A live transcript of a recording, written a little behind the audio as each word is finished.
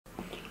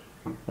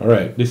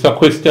Alright, this is a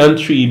question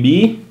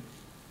 3B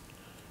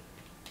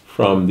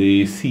from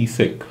the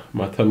CSEC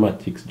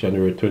Mathematics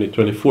January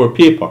 2024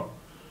 paper,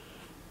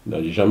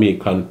 the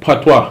Jamaican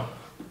Patois.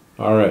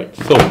 Alright,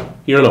 so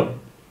here now.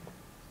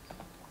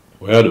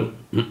 What I do?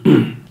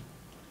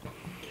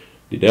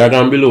 The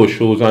diagram below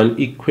shows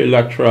an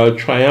equilateral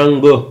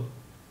triangle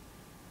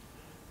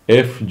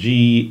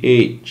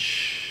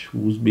FGH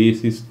whose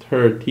base is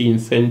 13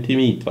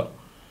 centimeter,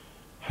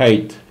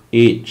 height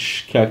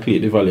h.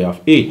 Calculate the value of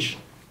h.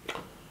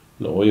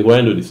 Now, what you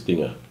going to do this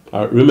thing?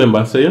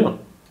 Remember, say,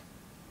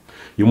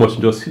 you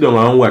must just sit down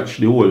and watch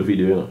the whole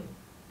video.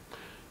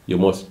 You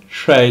must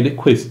try the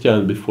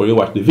question before you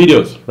watch the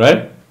videos,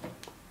 right?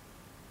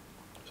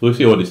 So we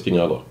see how this thing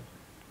go.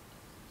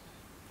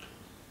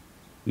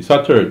 This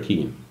is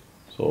 13.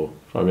 So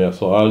from here,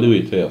 so all the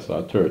way to here,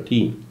 so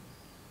 13.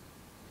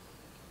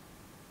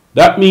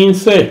 That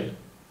means, say,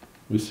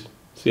 we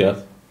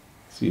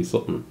see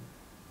something.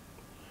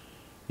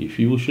 If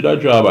you should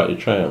have drawn back the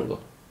triangle,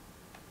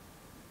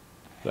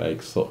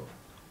 like so,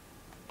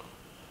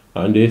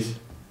 and this,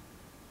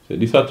 so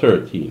this is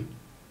 13.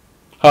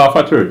 Half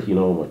of 13,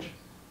 how much?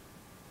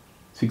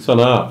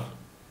 6.5.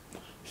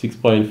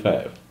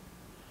 6.5.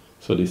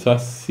 So this is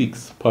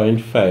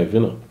 6.5, you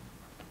know.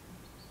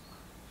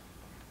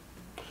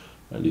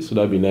 And this would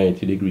have been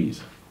 90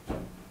 degrees.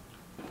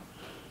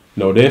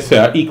 Now they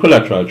say an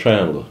equilateral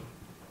triangle.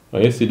 Now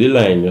you see the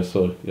line, you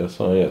saw here,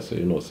 so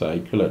you know it's an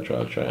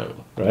equilateral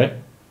triangle, right?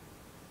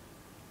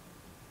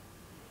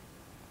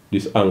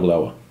 This angle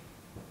hour.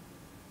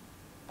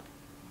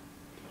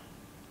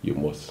 You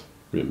must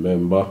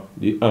remember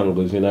the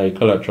angles in an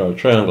equilateral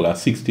triangle are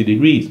 60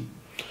 degrees.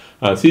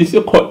 And since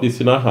you cut this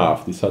in a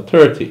half, this is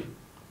 30.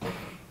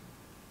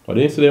 But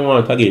then they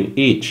want again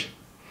h.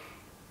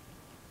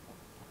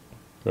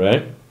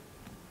 Right?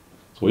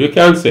 So you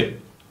can say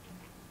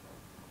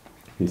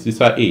this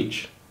is a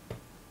h.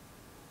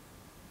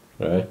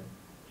 Right?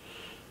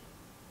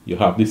 You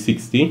have this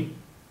 60.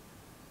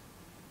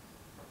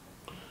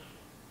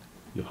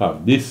 You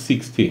have this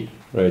 60,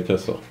 right?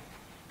 So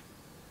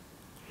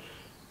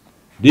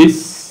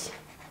this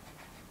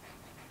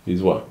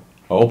is what?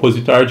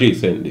 Opposite or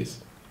adjacent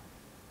this?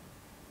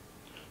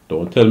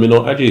 Don't tell me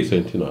no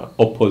adjacent, you know,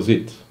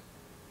 opposite.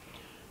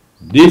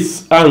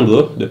 This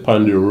angle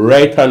upon the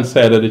right hand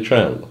side of the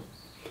triangle.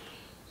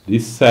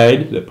 This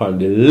side upon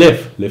the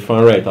left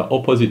and right are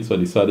opposite, so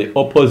these are the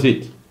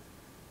opposite.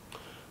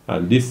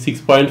 And this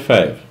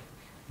 6.5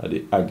 are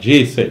the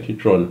adjacent,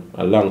 it run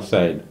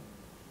alongside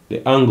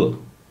the angle.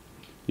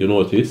 You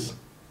notice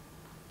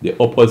the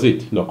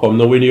opposite. Now come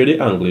nowhere near the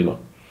angle, you know.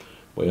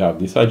 But you have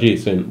this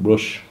adjacent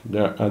brush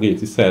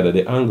against the side of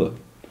the angle.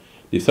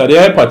 These are the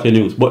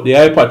hypotenuse, but the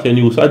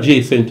hypotenuse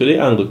adjacent to the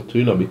angle too,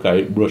 you know,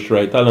 because it brush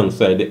right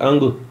alongside the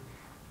angle.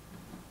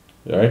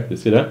 Alright, you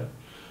see that?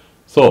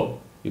 So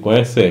you're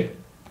going to say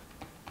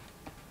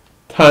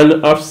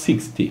tan of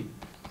 60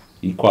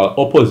 equal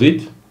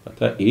opposite at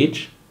a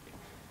h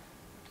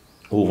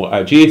over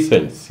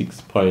adjacent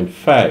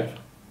 6.5.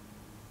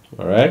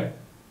 Alright?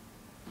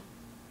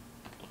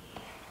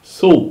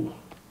 So,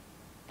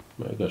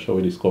 I can show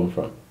where this come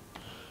from.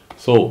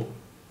 So,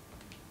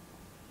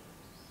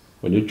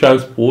 when you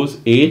transpose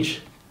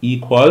h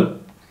equal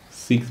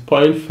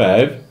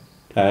 6.5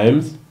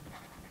 times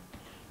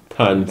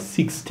tan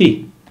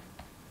 60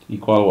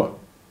 equal what?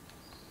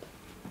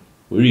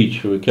 We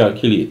reach with a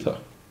calculator.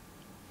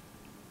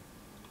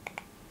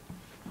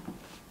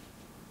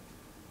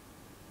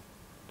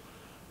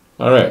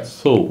 Alright,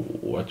 so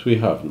what we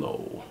have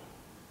now.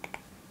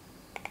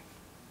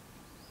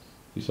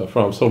 These are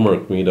from some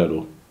work we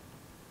did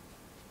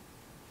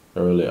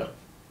earlier.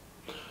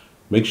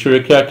 Make sure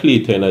you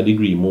calculate in a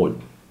degree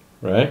mode,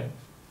 right?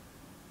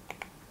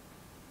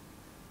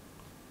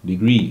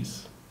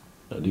 Degrees,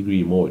 a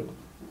degree mode.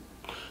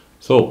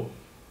 So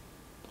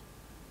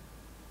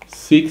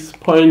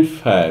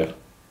 6.5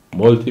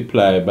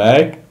 multiplied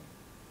by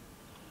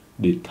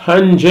the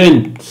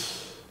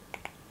tangent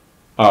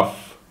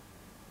of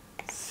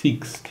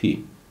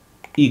 60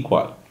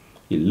 equal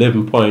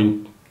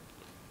 11.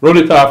 Roll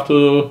it off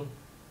to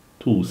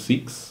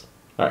 26.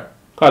 Alright,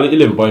 call it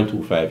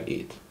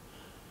 11.258.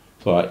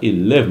 So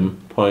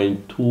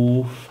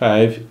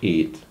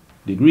 11.258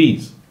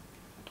 degrees.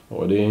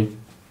 Or then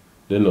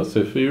not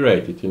say if you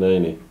write it in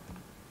any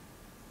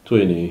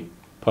 20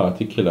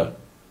 particular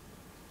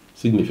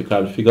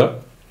significant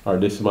figure or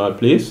decimal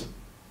place,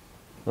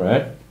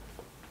 right?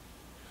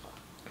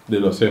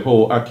 They don't say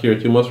how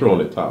accurate you must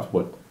round it off,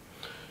 but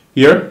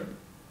here,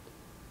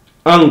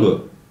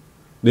 angle,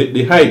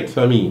 the height,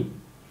 I mean,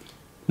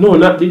 no,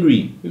 not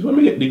degree. This is where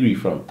we get degree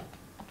from.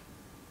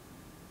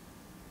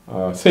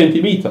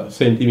 Centimeter,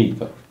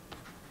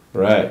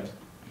 right?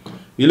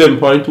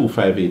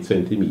 11.258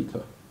 centimeter.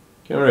 You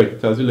can write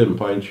it as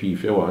 11.3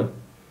 if you want.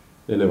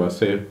 They never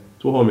say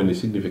to how many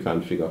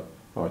significant figure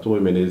or to how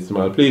many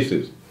decimal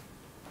places.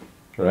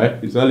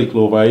 Right? It's a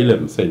little over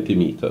 11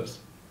 centimeters.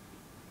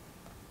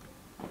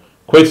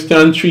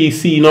 Question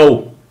 3C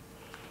now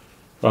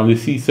from the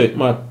CSEC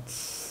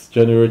Maths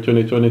January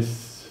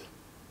 2024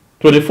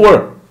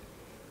 24.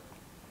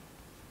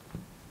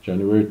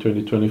 January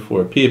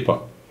 2024 paper.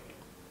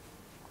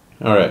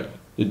 Alright.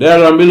 The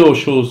diagram below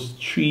shows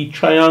three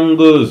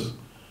triangles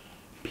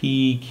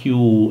P,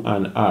 Q,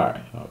 and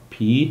R.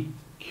 P,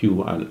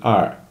 Q, and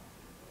R.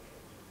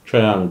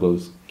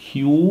 Triangles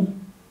Q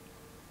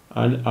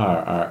and R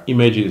are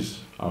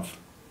images of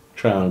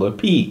triangle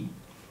P.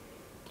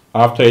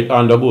 After it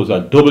undergoes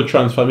a double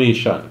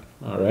transformation.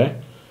 Alright.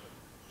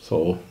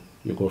 So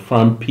you go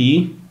from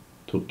P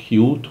to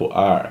Q to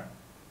R.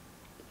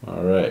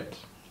 Alright.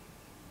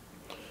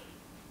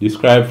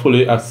 Describe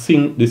fully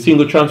the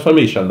single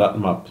transformation that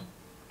mapped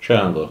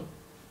triangle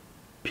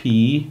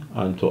P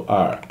onto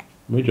R.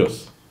 Let me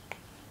just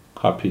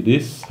copy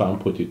this and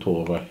put it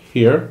over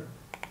here.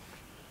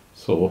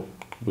 So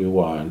we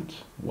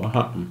want what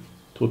happened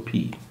to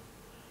P.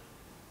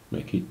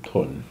 Make it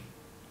turn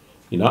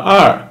in a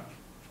R.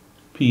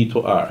 P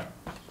to R.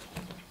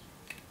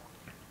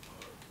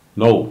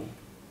 Now,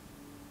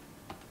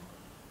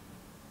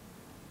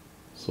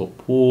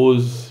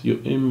 suppose you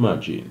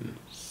imagine,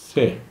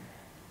 say,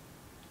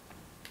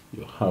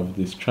 you have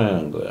this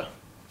triangle,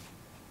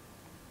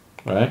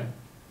 right?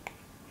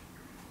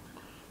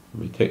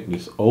 Let me take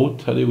this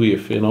out of the way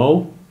for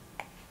now,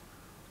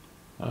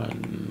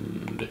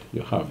 and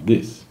you have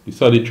this.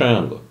 These are the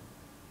triangle.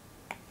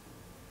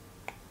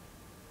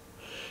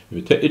 If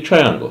you take the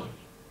triangle,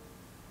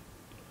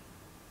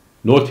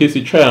 notice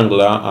the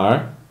triangle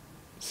are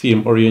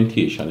same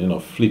orientation,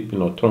 flip,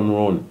 turn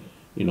around,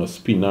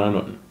 spin or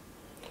nothing.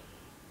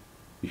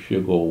 If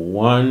you go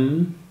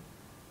 1,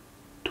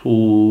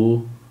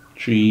 2,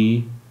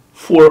 3,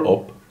 4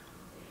 up,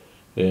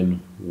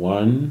 then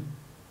 1,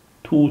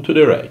 2 to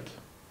the right,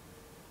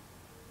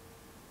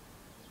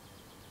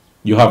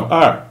 you have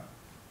R.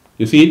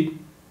 You see it?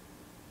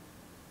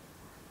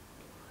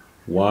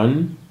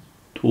 1,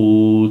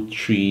 2,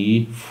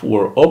 3,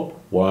 4 up,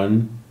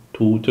 1,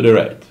 2 to the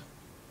right.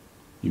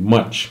 You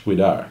match with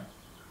R.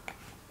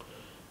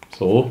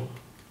 So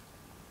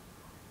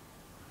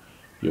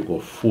you go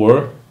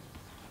 4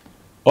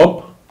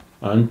 up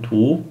and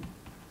 2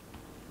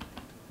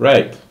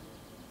 right.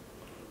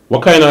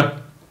 What kind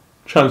of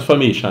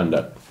transformation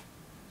that?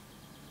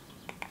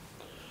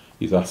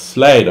 Is a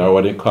slide, or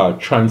what they call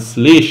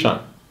translation,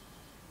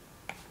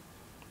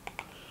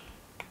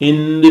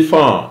 in the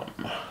form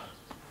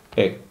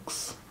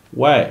X,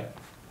 Y.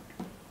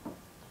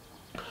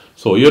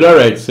 So you'd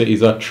right say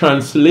is a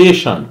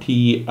translation,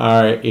 translation,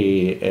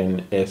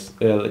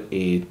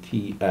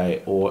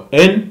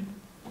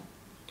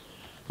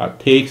 that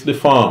takes the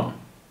form.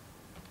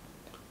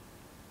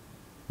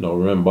 Now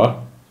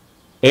remember,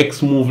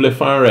 X move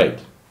left and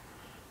right.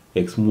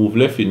 X move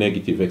left is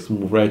negative, X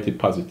move right is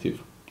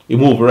positive. It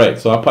move right,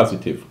 so a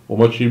positive. How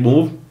much it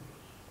move?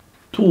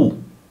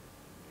 2.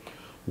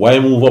 Y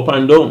move up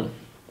and down.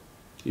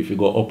 If you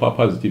go up a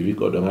positive, you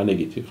go down a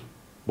negative.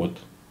 But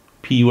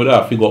P would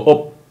have to go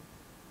up.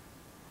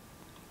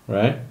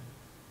 Right?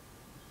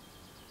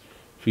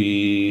 If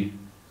we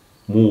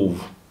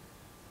move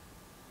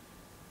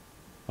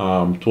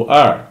to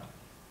R.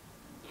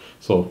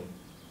 So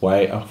Y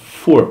a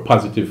 4,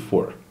 positive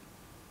 4.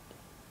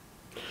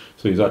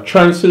 So it's a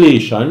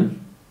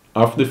translation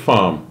of the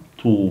form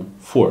 2,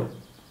 4.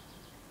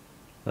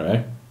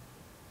 Right?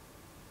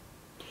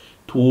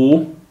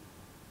 2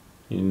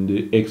 in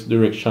the X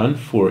direction,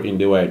 4 in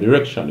the Y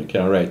direction. You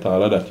can write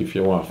all of that if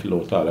you want to fill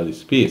out all of the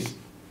space.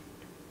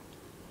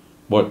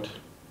 But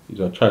it's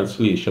a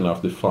translation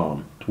of the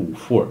form 2,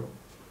 4.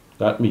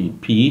 That means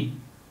P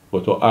go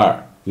to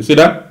R. You see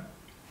that?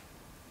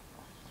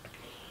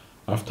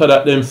 After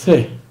that, them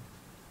say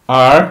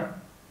R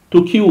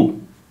to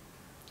Q.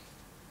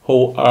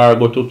 How R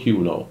go to Q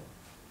now?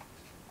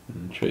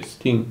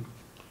 Interesting.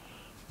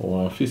 I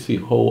want to see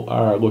how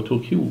R go to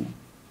Q.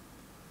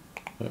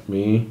 Let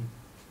me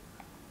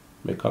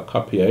make a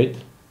copy of it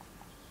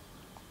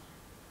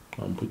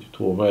and put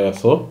it over here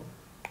so.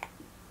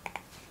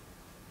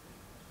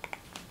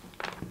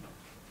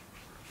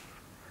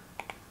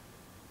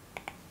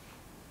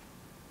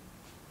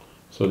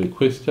 So the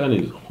question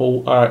is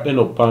how R end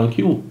up on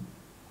Q?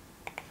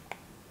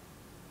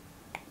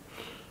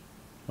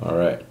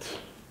 Alright.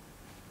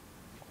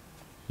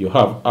 You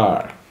have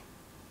R.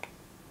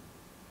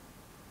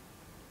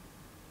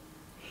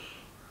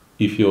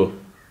 If you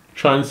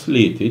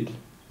translate it,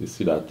 you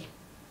see that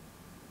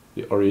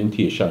the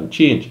orientation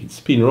change, it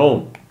spin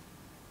round.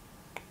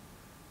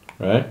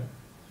 Right?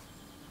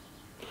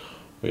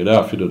 What you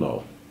have to do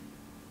now?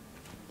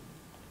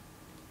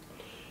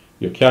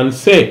 You can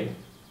say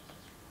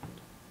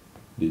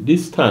the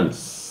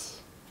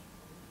distance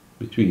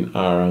between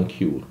R and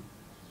Q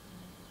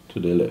to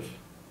the left.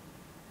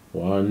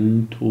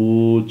 1,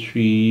 2,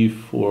 3,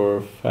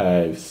 4,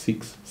 5,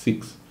 6,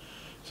 6.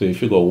 So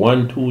if you go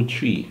 1, 2,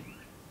 3,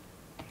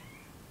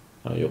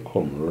 and you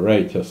come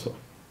right here, so.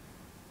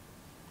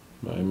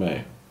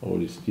 My, all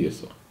this here,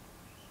 so.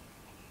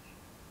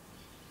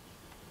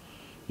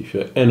 If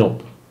you end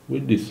up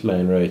with this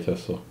line right here,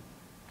 so.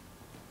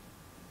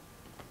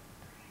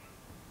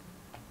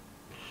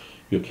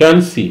 You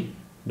can see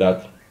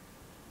that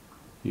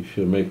if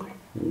you make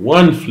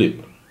one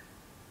flip,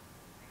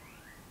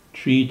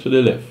 3 to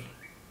the left,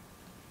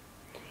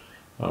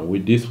 and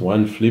with this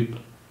one flip,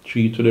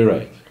 3 to the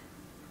right,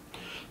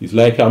 it's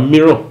like a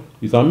mirror.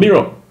 It's a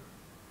mirror.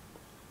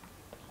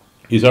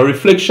 It's a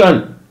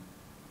reflection.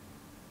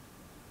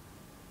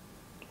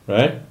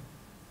 Right?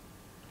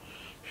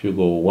 If you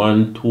go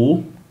 1,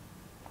 2,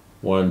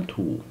 1,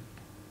 2,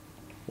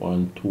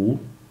 1, 2,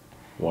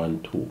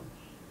 1, 2,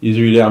 it's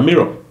really a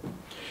mirror.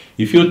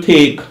 If you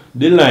take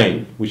the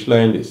line, which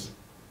line is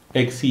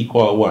x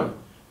equal 1,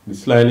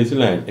 this line is the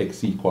line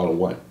x equal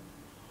 1.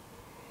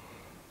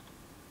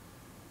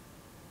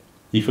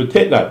 If you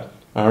take that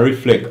and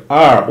reflect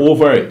R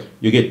over it,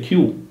 you get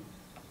Q.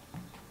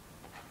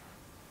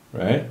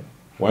 Right?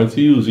 Once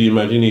you use your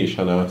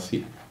imagination and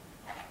see,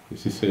 you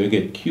see, so you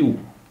get Q.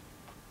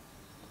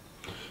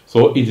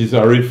 So it is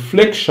a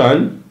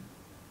reflection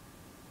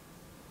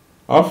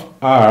of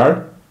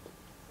R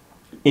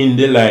in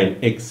the line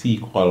x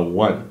equal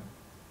 1.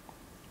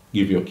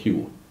 Give you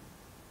Q.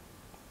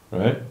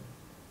 Right?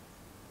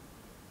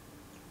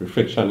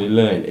 Reflection in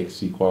the line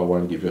x equal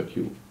 1 give you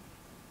Q.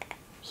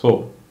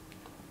 So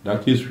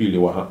that is really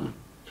what happened.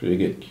 So you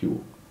get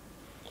Q.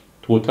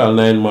 Total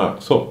 9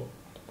 marks. So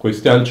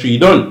question 3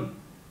 done.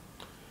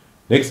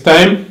 Next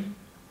time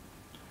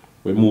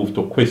we move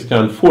to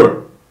question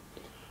 4.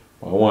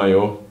 I want you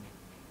to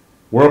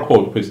work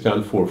out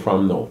question 4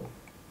 from now.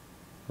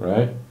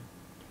 Right?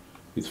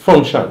 It's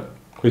function.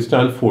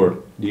 Question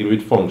 4 deal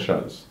with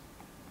functions.